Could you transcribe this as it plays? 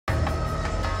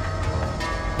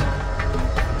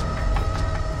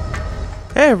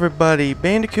Hey everybody,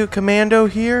 Bandicoot Commando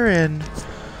here, and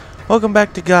welcome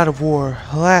back to God of War.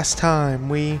 Last time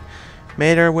we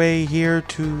made our way here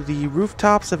to the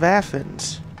rooftops of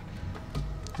Athens,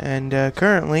 and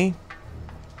currently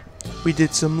we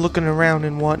did some looking around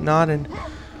and whatnot, and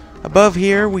above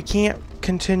here we can't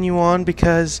continue on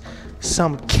because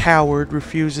some coward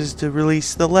refuses to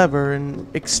release the lever and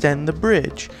extend the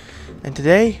bridge. And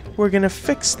today we're gonna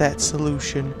fix that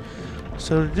solution.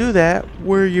 So to do that,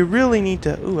 where you really need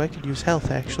to... Ooh, I could use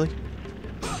health, actually.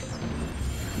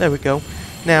 There we go.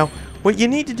 Now, what you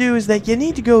need to do is that you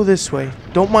need to go this way.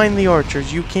 Don't mind the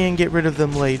archers. You can get rid of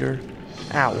them later.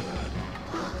 Ow.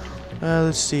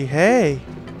 Let's see. Hey!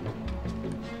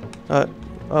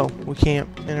 Oh, we can't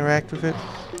interact with it.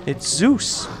 It's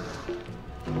Zeus.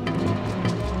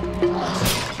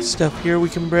 Stuff here we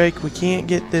can break. We can't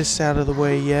get this out of the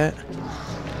way yet.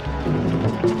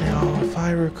 Now, if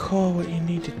I recall what you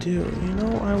need to do,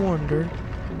 I wonder.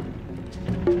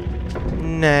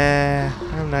 Nah,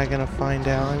 I'm not gonna find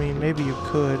out. I mean, maybe you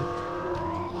could.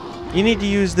 You need to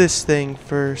use this thing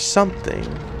for something.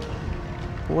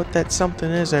 But what that something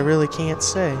is, I really can't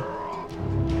say.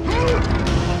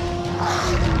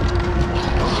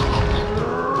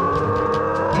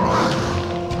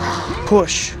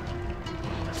 Push.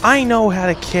 I know how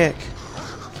to kick.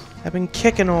 I've been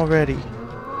kicking already.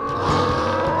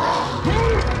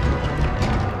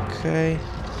 Okay,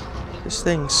 this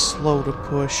thing's slow to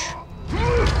push.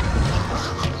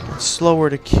 It's slower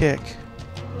to kick.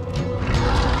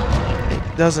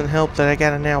 It doesn't help that I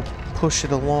gotta now push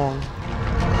it along.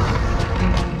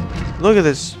 Look at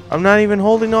this. I'm not even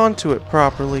holding on to it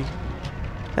properly.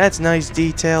 That's nice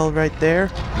detail right there.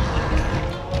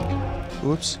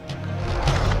 Whoops.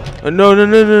 No,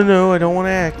 I don't want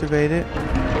to activate it.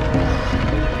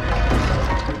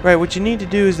 Right, what you need to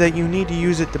do is that you need to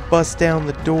use it to bust down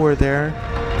the door there.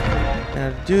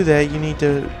 Now to do that, you need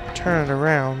to turn it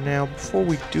around. Now, before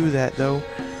we do that though,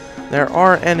 there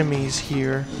are enemies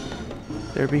here.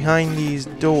 They're behind these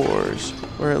doors,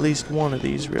 or at least one of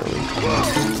these really.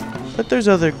 But there's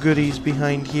other goodies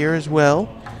behind here as well.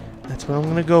 That's what I'm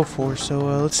gonna go for, so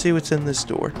let's see what's in this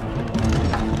door.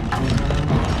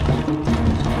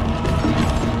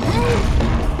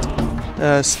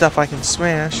 Stuff I can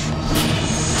smash.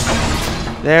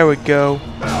 There we go.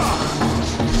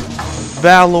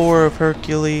 Valor of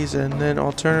Hercules, and then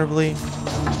alternatively...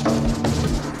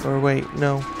 Or wait,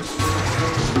 no.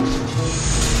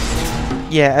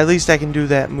 Yeah, at least I can do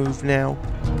that move now.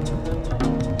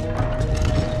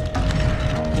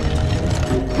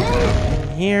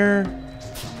 And here,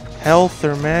 health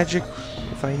or magic,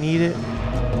 if I need it.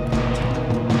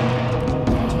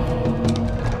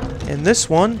 And this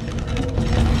one...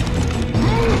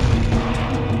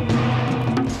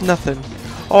 Nothing.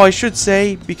 Oh, I should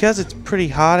say, because it's pretty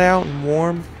hot out and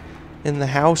warm in the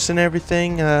house and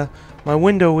everything, my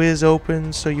window is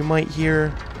open, so you might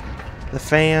hear the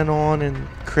fan on and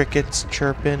crickets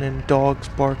chirping and dogs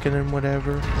barking and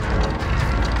whatever.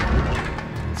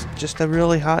 It's just a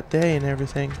really hot day and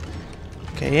everything.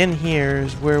 Okay, in here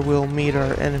is where we'll meet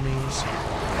our enemies.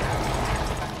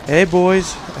 Hey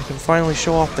boys, I can finally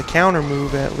show off the counter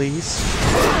move at least.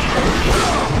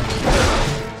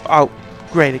 Oh.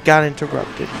 Great, it got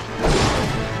interrupted.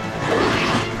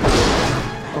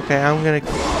 Okay, I'm gonna...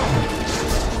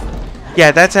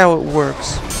 Yeah, that's how it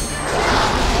works.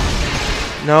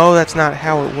 No, that's not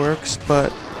how it works,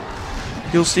 but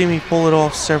you'll see me pull it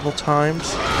off several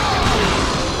times.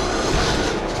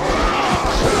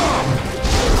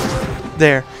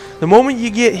 There. The moment you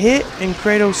get hit and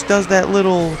Kratos does that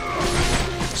little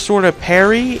sort of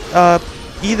parry,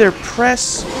 either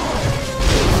press...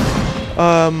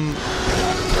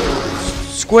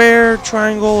 square,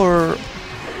 triangle, or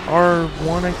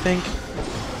R1, I think,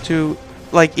 to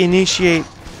like initiate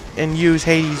and use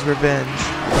Hades' Revenge.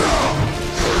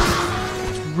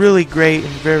 It's really great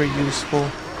and very useful.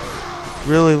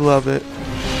 Really love it.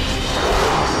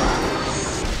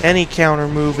 Any counter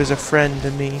move is a friend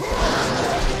to me.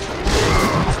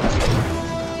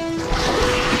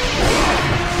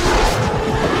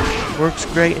 Works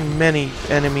great in many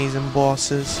enemies and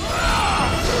bosses.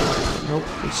 Nope,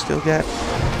 we still got...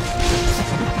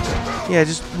 Yeah,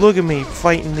 just look at me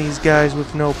fighting these guys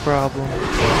with no problem.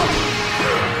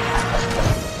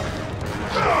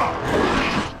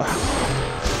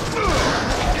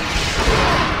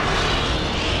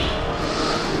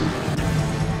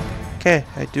 Okay,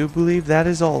 I do believe that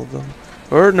is all of them.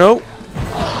 Or, no.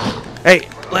 Hey,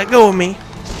 let go of me.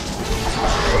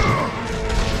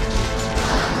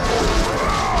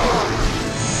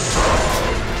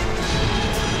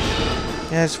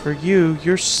 As for you,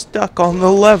 you're stuck on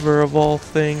the lever of all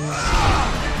things.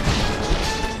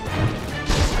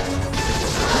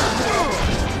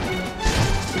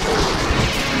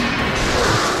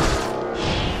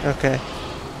 Okay.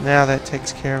 Now that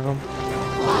takes care of them.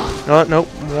 Oh, nope.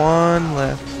 One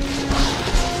left.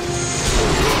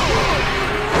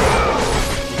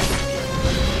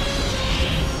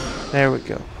 There we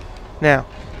go. Now,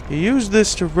 you use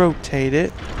this to rotate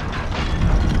it,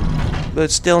 but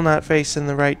it's still not facing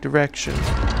the right direction.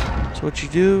 So what you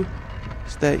do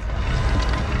is that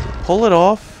you pull it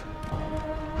off,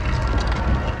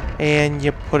 and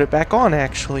you put it back on,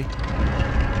 actually.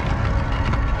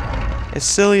 As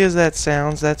silly as that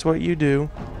sounds, that's what you do.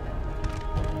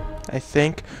 I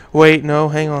think. Wait, no,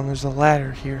 hang on, there's a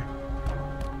ladder here.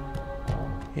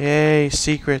 Yay,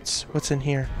 secrets. What's in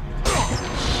here?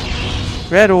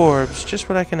 Red orbs, just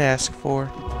what I can ask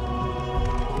for.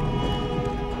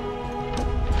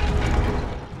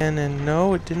 And then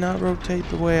no, it did not rotate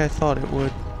the way I thought it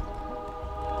would.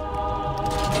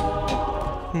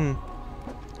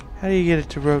 How do you get it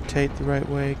to rotate the right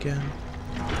way again?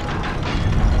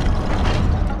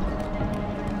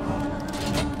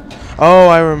 Oh,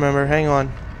 I remember. Hang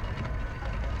on.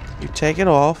 You take it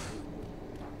off.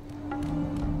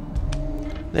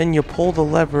 Then you pull the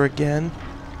lever again.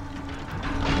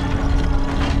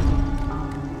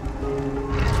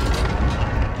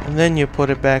 And then you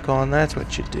put it back on. That's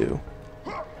what you do.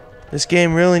 This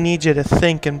game really needs you to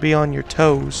think and be on your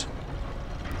toes.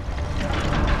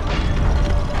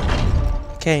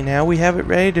 Okay, now we have it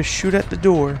ready to shoot at the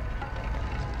door.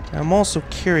 I'm also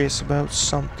curious about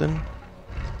something.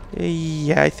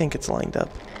 Yeah, I think it's lined up.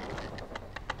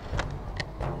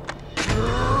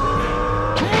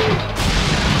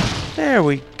 There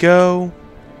we go.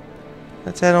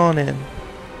 Let's head on in.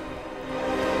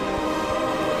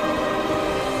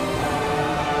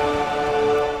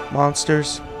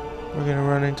 Monsters. We're gonna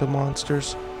run into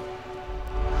monsters.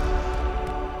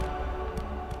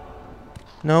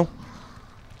 No.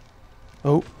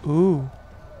 Oh, ooh.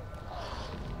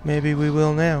 Maybe we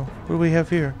will now. What do we have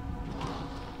here?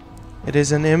 It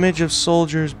is an image of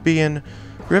soldiers being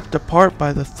ripped apart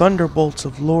by the thunderbolts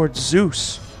of Lord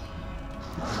Zeus.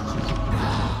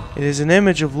 It is an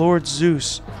image of Lord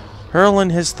Zeus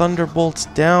hurling his thunderbolts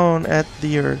down at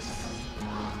the earth.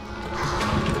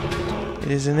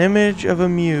 It is an image of a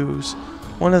muse,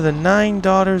 one of the 9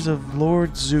 daughters of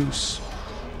Lord Zeus.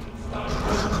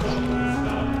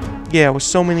 Yeah, with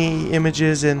so many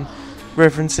images and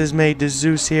references made to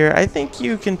Zeus here, I think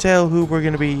you can tell who we're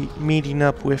going to be meeting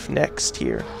up with next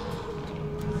here.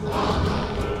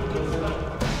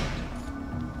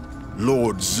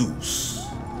 Lord Zeus.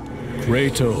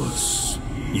 Kratos,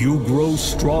 you grow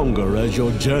stronger as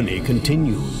your journey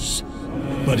continues.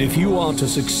 But if you are to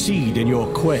succeed in your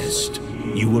quest,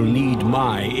 you will need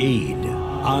my aid.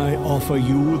 I offer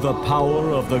you the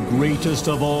power of the greatest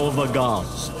of all the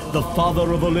gods, the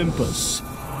father of Olympus.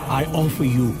 I offer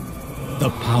you the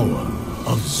power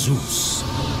of Zeus.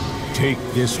 Take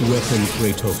this weapon,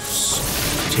 Kratos.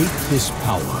 Take this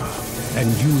power and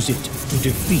use it to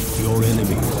defeat your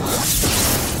enemies.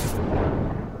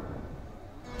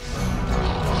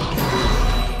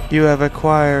 You have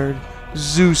acquired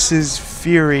Zeus's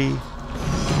fury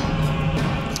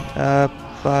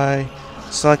by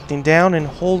selecting down and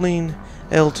holding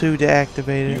L2 to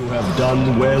activate it. You have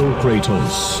done well,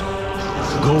 Kratos.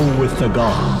 Go with the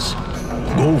gods.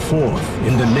 Go forth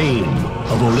in the name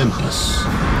of Olympus.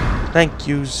 Thank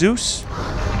you, Zeus.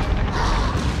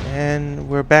 And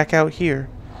we're back out here.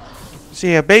 So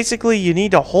yeah, basically you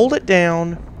need to hold it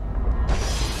down,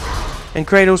 and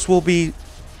Kratos will be,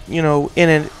 you know, in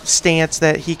a stance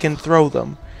that he can throw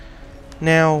them.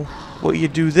 Now, what you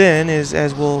do then is,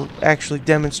 as we'll actually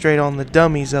demonstrate on the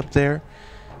dummies up there,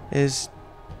 is,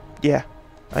 yeah,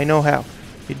 I know how.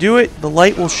 You do it, the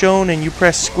light will shone, and you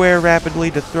press square rapidly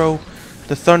to throw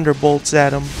the thunderbolts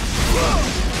at him.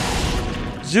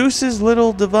 Zeus's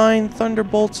little divine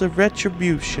thunderbolts of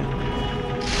retribution.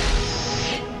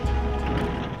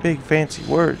 Big fancy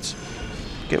words.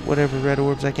 Get whatever red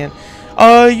orbs I can.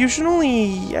 You should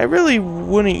only... I really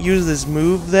wouldn't use this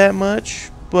move that much,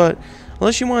 but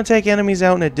unless you want to take enemies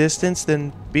out in a distance,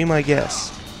 then be my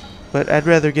guest. But I'd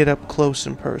rather get up close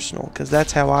and personal, because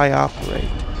that's how I operate.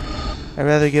 I'd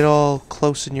rather get all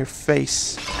close in your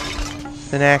face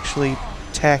than actually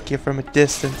attack you from a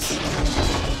distance,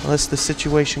 unless the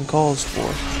situation calls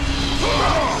for.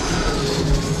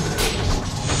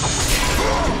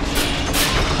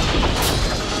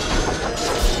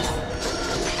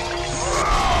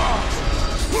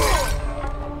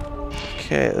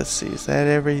 Okay, let's see. Is that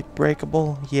every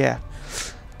breakable? Yeah.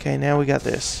 Okay, now we got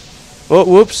this. Oh,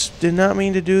 whoops. Did not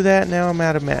mean to do that. Now I'm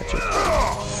out of magic.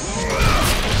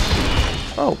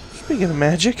 Oh, speaking of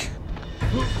magic,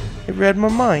 it read my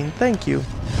mind. Thank you.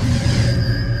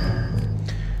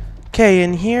 Okay. Okay,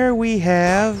 and here we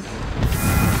have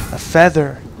a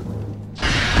feather.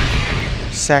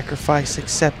 Sacrifice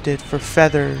accepted for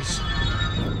feathers.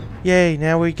 Yay,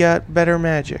 now we got better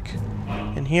magic.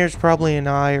 And here's probably an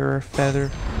eye or a feather.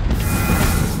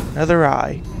 Another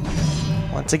eye.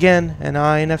 Once again, an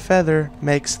eye and a feather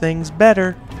makes things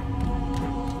better.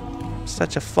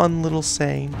 Such a fun little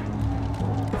saying.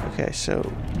 Okay,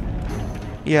 so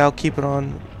yeah, I'll keep it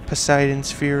on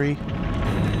Poseidon's Fury.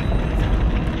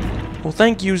 Well,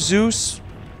 thank you, Zeus.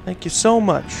 Thank you so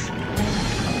much.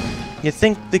 You'd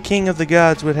think the king of the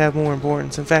gods would have more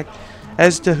importance. In fact,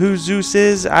 as to who Zeus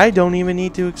is, I don't even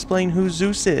need to explain who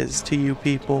Zeus is to you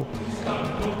people.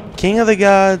 King of the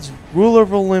gods, ruler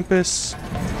of Olympus,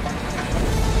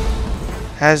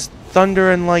 has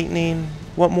thunder and lightning.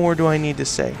 What more do I need to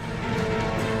say?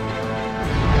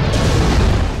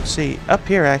 See, up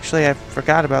here actually, I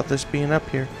forgot about this being up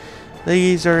here.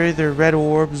 These are either red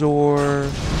orbs or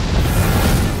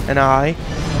an eye.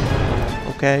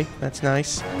 Okay, that's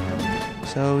nice.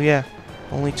 So yeah,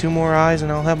 only 2 more eyes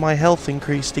and I'll have my health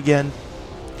increased again.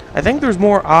 I think there's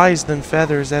more eyes than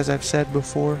feathers, as I've said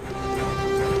before.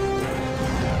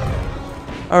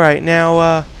 Alright,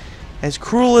 now, as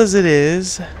cruel as it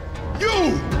is...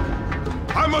 You!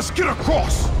 I must get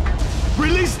across!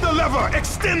 Release the lever!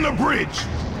 Extend the bridge!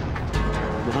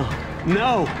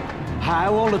 No! I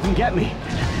won't let them get me.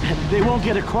 They won't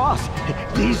get across.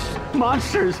 These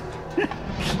monsters,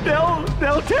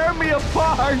 they'll tear me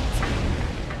apart!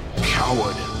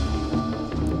 Coward.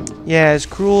 Yeah, as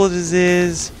cruel as it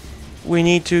is, we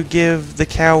need to give the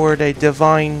coward a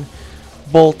divine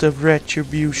bolt of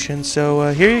retribution.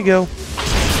 So, here you go.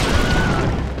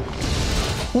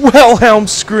 Wellhelm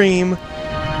Scream!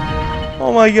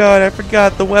 Oh my god, I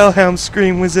forgot the Wellhelm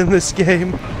Scream was in this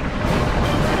game.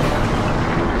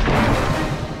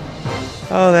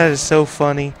 Oh, that is so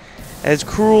funny. As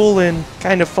cruel and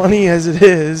kind of funny as it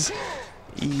is,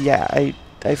 yeah,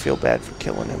 I feel bad for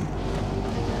killing him.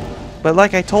 But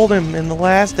like I told him in the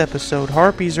last episode,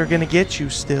 harpies are gonna get you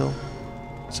still.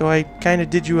 So I kind of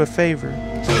did you a favor.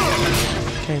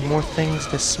 Okay, more things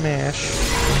to smash.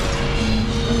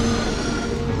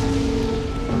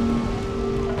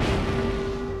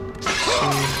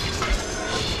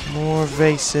 More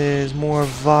vases, more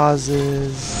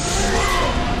vases.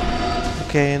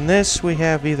 Okay, in this we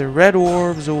have either red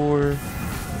orbs or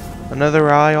another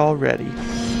eye already.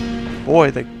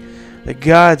 Boy, the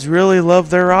gods really love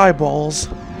their eyeballs.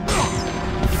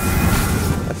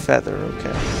 A feather,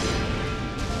 okay.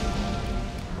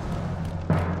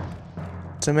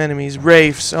 Some enemies.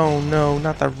 Wraiths. Oh no,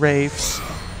 not the wraiths.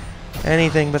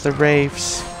 Anything but the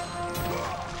wraiths.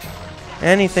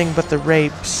 Anything but the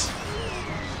wraiths.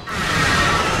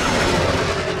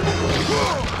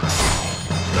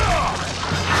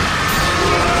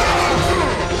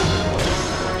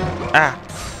 Ah.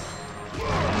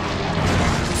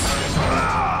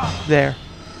 There.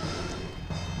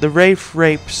 The Wraith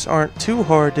rapes aren't too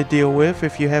hard to deal with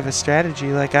if you have a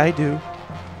strategy like I do.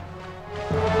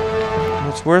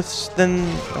 It's worse than...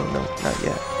 oh no, not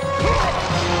yet.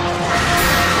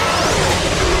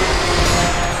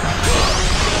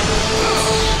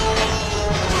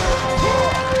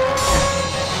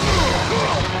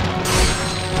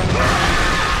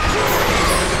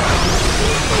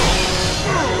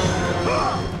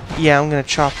 Yeah, I'm gonna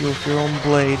chop you with your own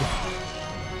blade.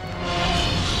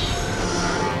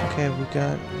 Okay, we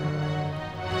got...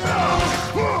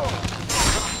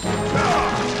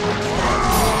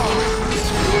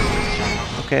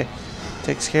 okay,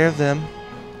 takes care of them.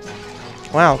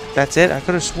 Wow, that's it? I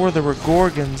could have swore there were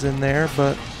Gorgons in there,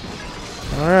 but...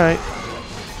 alright.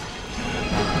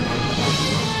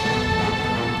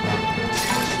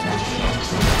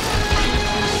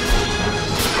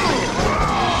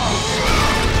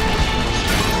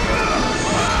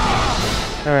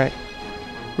 Alright.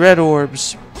 Red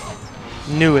orbs.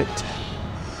 Knew it.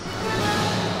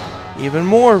 Even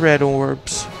more red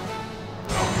orbs.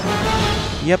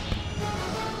 Yep.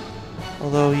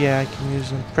 Although, yeah, I can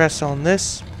use them. Press on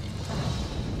this.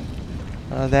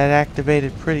 That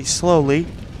activated pretty slowly.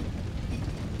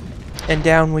 And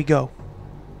down we go.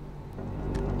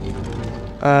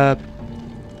 Where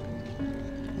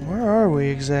are we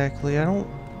exactly? I don't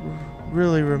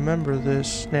really remember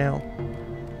this now.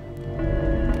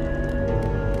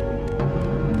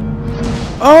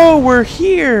 Oh, we're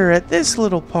here at this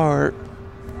little part.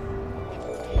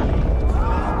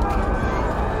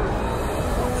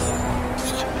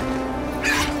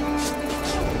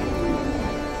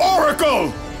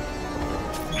 Oracle!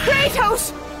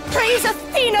 Kratos! Praise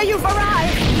Athena, you've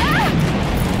arrived! Ah!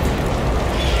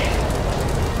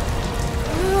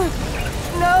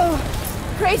 No!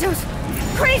 Kratos!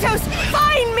 Kratos,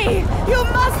 find me! You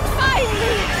must find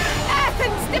me!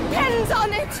 Athens depends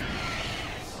on it!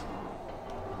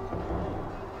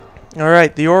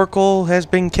 Alright, the Oracle has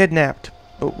been kidnapped,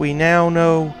 but we now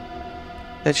know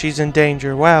that she's in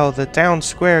danger. Wow, the town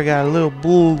square got a little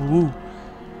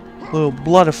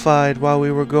bloodified while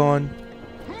we were gone.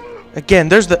 Again,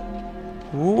 there's the...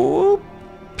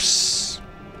 Whoops.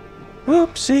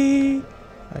 Whoopsie.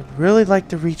 I'd really like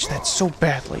to reach that so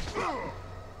badly.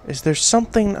 Is there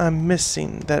something I'm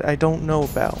missing that I don't know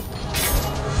about?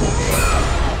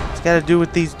 It's got to do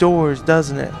with these doors,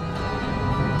 doesn't it?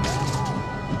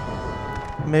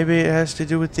 Maybe it has to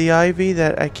do with the ivy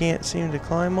that I can't seem to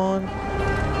climb on?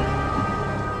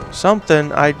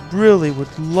 Something. I really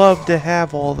would love to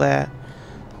have all that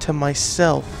to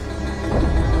myself.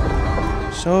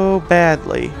 So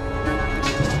badly.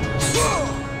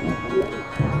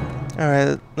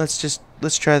 Alright,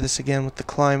 let's try this again with the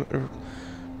climb, or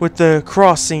with the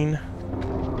crossing. I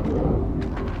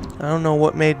don't know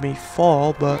what made me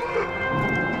fall, but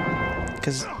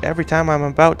because every time I'm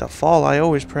about to fall, I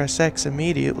always press X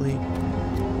immediately.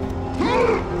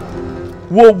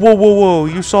 Whoa, whoa, whoa, whoa!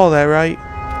 You saw that, right?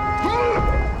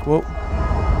 Whoa!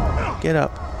 Get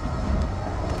up.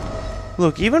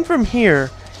 Look, even from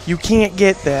here, you can't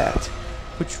get that,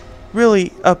 which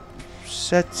really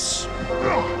upsets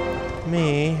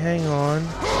me. Hang on.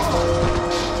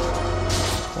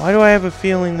 Why do I have a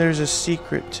feeling there's a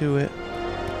secret to it?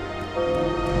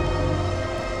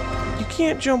 You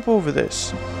can't jump over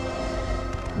this.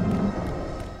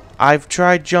 I've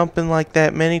tried jumping like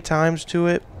that many times to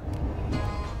it,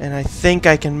 and I think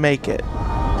I can make it.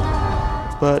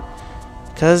 But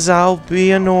because I'll be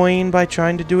annoying by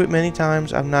trying to do it many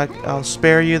times, I'll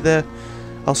spare you the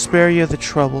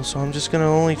trouble. So I'm just gonna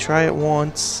only try it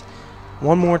one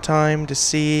more time to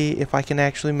see if I can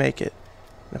actually make it.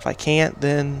 And if I can't,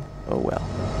 then oh well.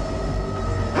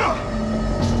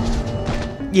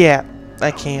 Yeah,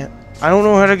 I can't. I don't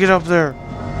know how to get up there.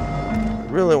 I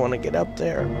really want to get up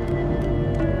there.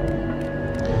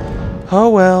 Oh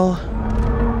well.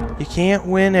 You can't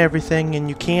win everything, and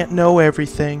you can't know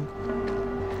everything.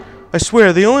 I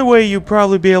swear, the only way you'd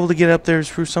probably be able to get up there is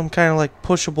through some kind of like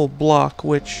pushable block,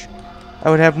 which I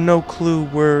would have no clue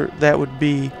where that would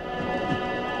be.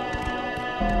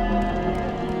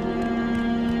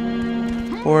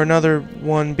 Or another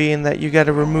one being that you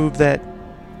gotta remove that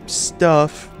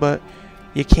stuff, but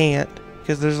you can't,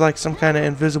 because there's like some kind of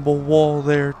invisible wall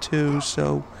there too,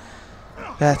 so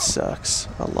that sucks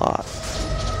a lot.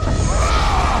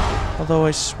 Although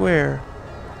I swear,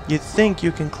 you'd think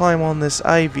you can climb on this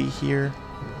ivy here,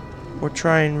 or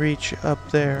try and reach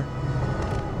up there.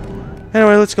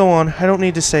 Anyway, let's go on. I don't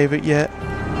need to save it yet.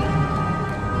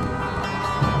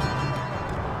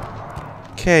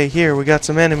 Okay, here, we got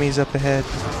some enemies up ahead.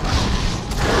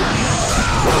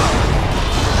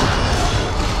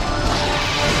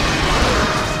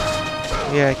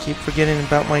 Yeah, I keep forgetting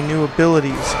about my new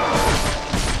abilities.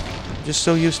 I'm just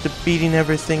so used to beating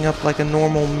everything up like a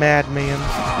normal madman.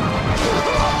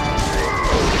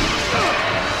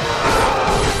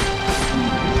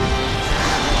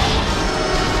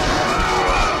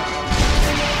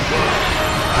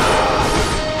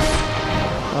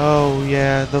 Oh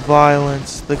yeah, the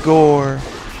violence, the gore,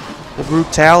 the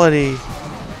brutality,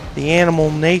 the animal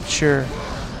nature.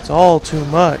 It's all too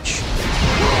much.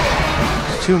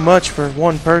 It's too much for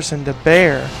one person to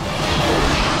bear.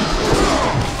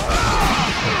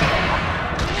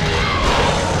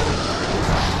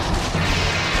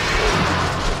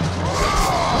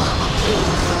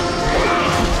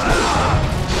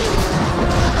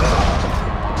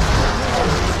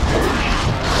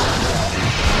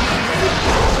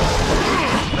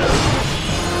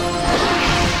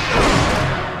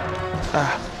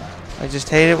 I just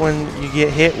hate it when you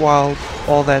get hit while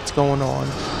all that's going on.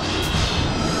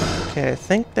 Okay, I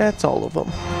think that's all of them.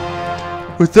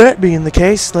 With that being the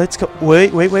case, let's go.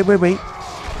 Wait.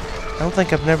 I don't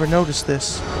think I've never noticed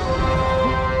this.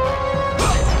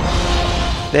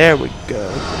 There we go.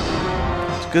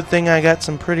 It's a good thing I got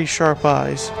some pretty sharp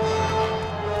eyes.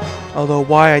 Although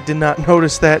why I did not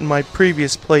notice that in my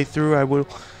previous playthrough,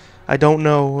 I don't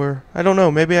know, or I don't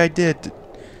know, maybe I did.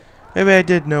 Maybe I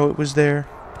did know it was there.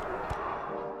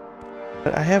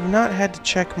 But I have not had to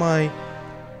check my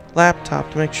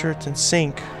laptop to make sure it's in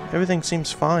sync. Everything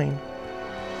seems fine.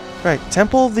 Right,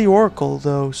 Temple of the Oracle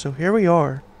though, so here we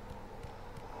are.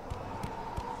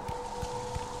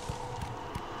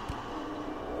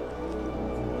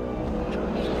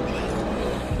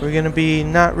 We're gonna be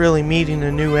not really meeting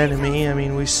a new enemy. I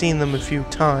mean, we've seen them a few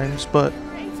times, but...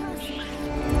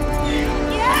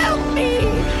 Help me!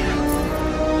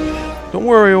 Don't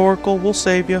worry, Oracle. We'll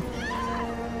save you.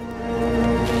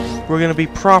 We're going to be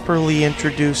properly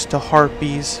introduced to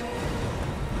harpies.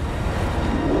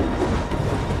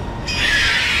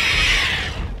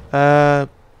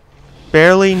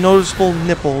 Barely noticeable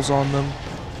nipples on them.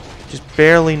 Just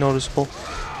barely noticeable.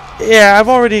 Yeah, I've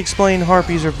already explained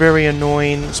harpies are very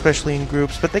annoying, especially in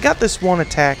groups, but they got this one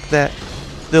attack that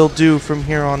they'll do from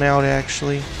here on out,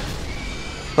 actually.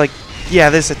 Like, yeah,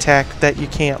 this attack that you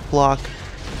can't block.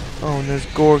 Oh, and there's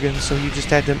Gorgons, so you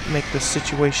just had to make the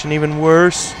situation even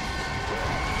worse.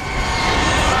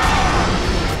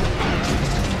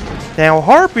 Now,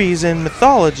 harpies in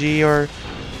mythology are,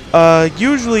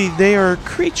 usually they are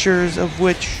creatures of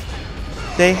which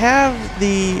they have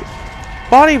the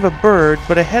body of a bird,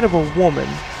 but a head of a woman.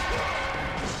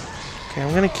 Okay,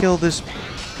 I'm gonna kill this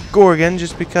Gorgon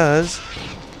just because.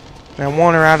 And I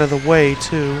want her out of the way,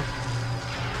 too.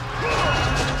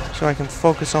 So I can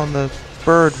focus on the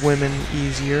bird women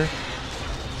easier.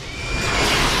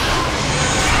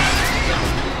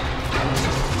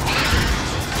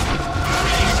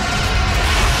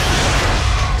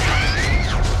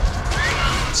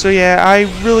 So yeah, I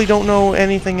really don't know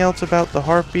anything else about the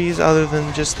harpies other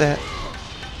than just that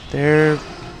they're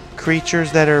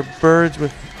creatures that are birds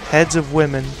with heads of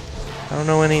women. I don't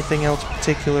know anything else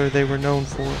particular they were known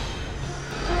for.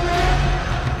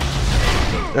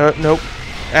 Nope.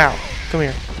 Ow. Come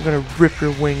here. I'm gonna rip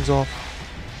your wings off.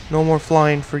 No more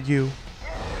flying for you.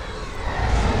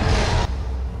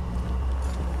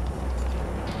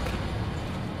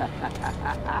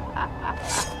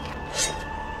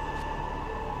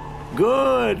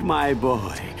 Good, my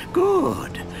boy.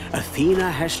 Good. Athena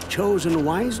has chosen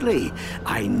wisely.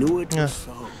 I knew it was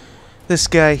so. This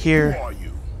guy here. Who are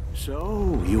you?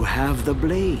 So, you have the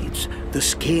blades, the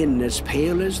skin as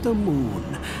pale as the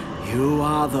moon. You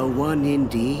are the one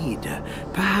indeed.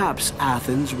 Perhaps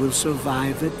Athens will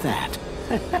survive at that.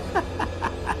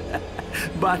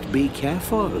 But be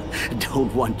careful.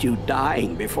 Don't want you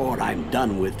dying before I'm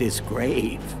done with this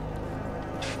grave.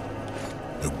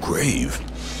 A grave?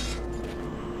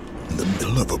 In the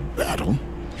middle of a battle?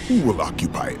 Who will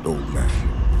occupy it, old man?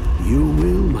 You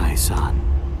will, my son.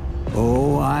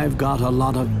 Oh, I've got a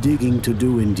lot of digging to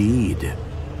do indeed.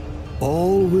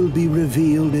 All will be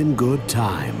revealed in good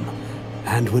time.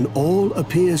 And when all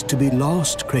appears to be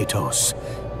lost, Kratos,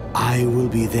 I will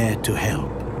be there to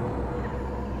help.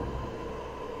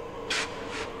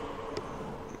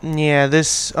 Yeah,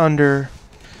 this Undertaker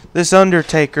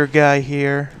guy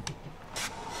here.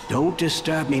 Don't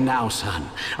disturb me now, son.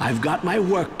 I've got my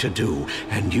work to do,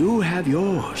 and you have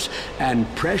yours,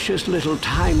 and precious little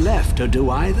time left to do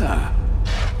either.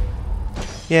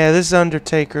 Yeah, this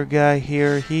Undertaker guy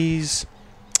here, he's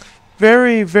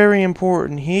very, very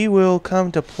important. He will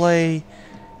come to play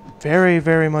very,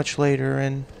 very much later,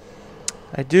 and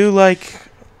I do like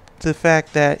the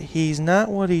fact that he's not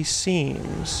what he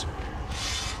seems.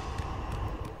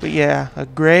 But yeah, a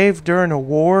grave during a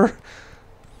war?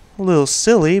 A little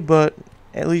silly, but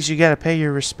at least you gotta pay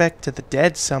your respect to the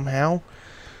dead somehow.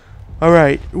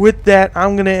 Alright, with that,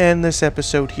 I'm gonna end this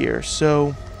episode here.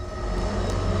 So,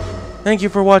 thank you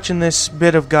for watching this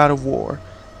bit of God of War.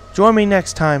 Join me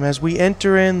next time as we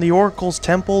enter in the Oracle's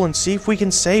temple and see if we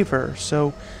can save her.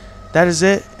 So, that is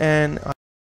it, and